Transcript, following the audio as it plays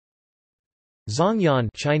Zhongyuan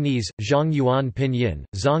Chinese, Zhongyuan Pinyin,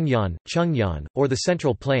 Zhongyuan, Chungyuan, or the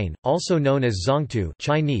Central Plain, also known as Zongtu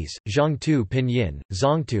Chinese, Zhongtu Pinyin,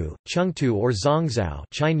 Zongtu, Chengtu or Zhongzhou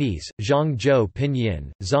Chinese, Zhongzhou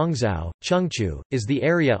Pinyin, Zhongzhou, Chengchu, is the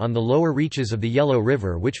area on the lower reaches of the Yellow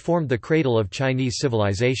River which formed the cradle of Chinese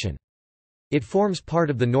civilization. It forms part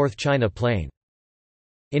of the North China Plain.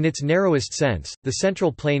 In its narrowest sense, the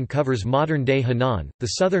Central Plain covers modern-day Henan,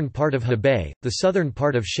 the southern part of Hebei, the southern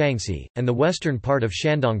part of Shaanxi, and the western part of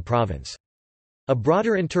Shandong Province. A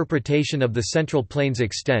broader interpretation of the Central Plain's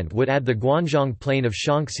extent would add the Guanzhong Plain of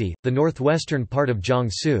Shaanxi, the northwestern part of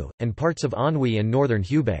Jiangsu, and parts of Anhui and northern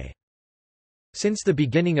Hubei. Since the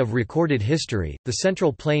beginning of recorded history, the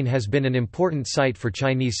Central Plain has been an important site for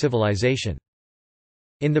Chinese civilization.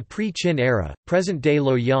 In the pre-Qin era, present-day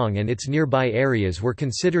Luoyang and its nearby areas were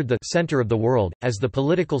considered the center of the world, as the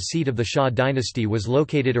political seat of the Xia dynasty was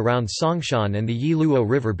located around Songshan and the Yiluo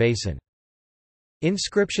River basin.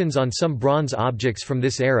 Inscriptions on some bronze objects from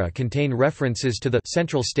this era contain references to the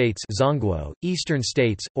Central States, Zhongguo, Eastern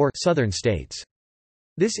States, or Southern States.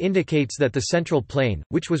 This indicates that the Central Plain,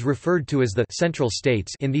 which was referred to as the Central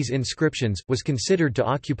States in these inscriptions, was considered to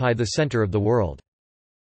occupy the center of the world.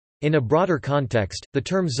 In a broader context, the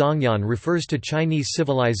term Zhongyuan refers to Chinese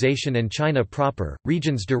civilization and China proper,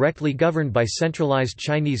 regions directly governed by centralized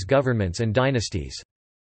Chinese governments and dynasties.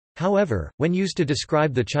 However, when used to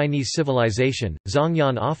describe the Chinese civilization,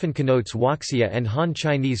 Zhongyuan often connotes Wuxia and Han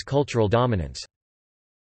Chinese cultural dominance.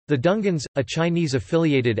 The Dungans, a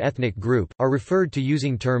Chinese-affiliated ethnic group, are referred to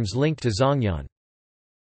using terms linked to Zhongyuan.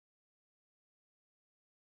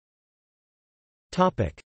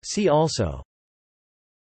 See also: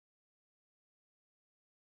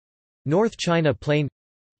 North China Plain,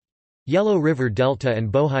 Yellow River Delta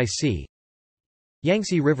and Bohai Sea,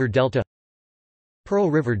 Yangtze River Delta, Pearl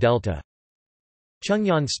River Delta,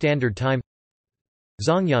 Chungyuan Standard Time,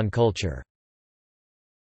 Zhongyuan culture.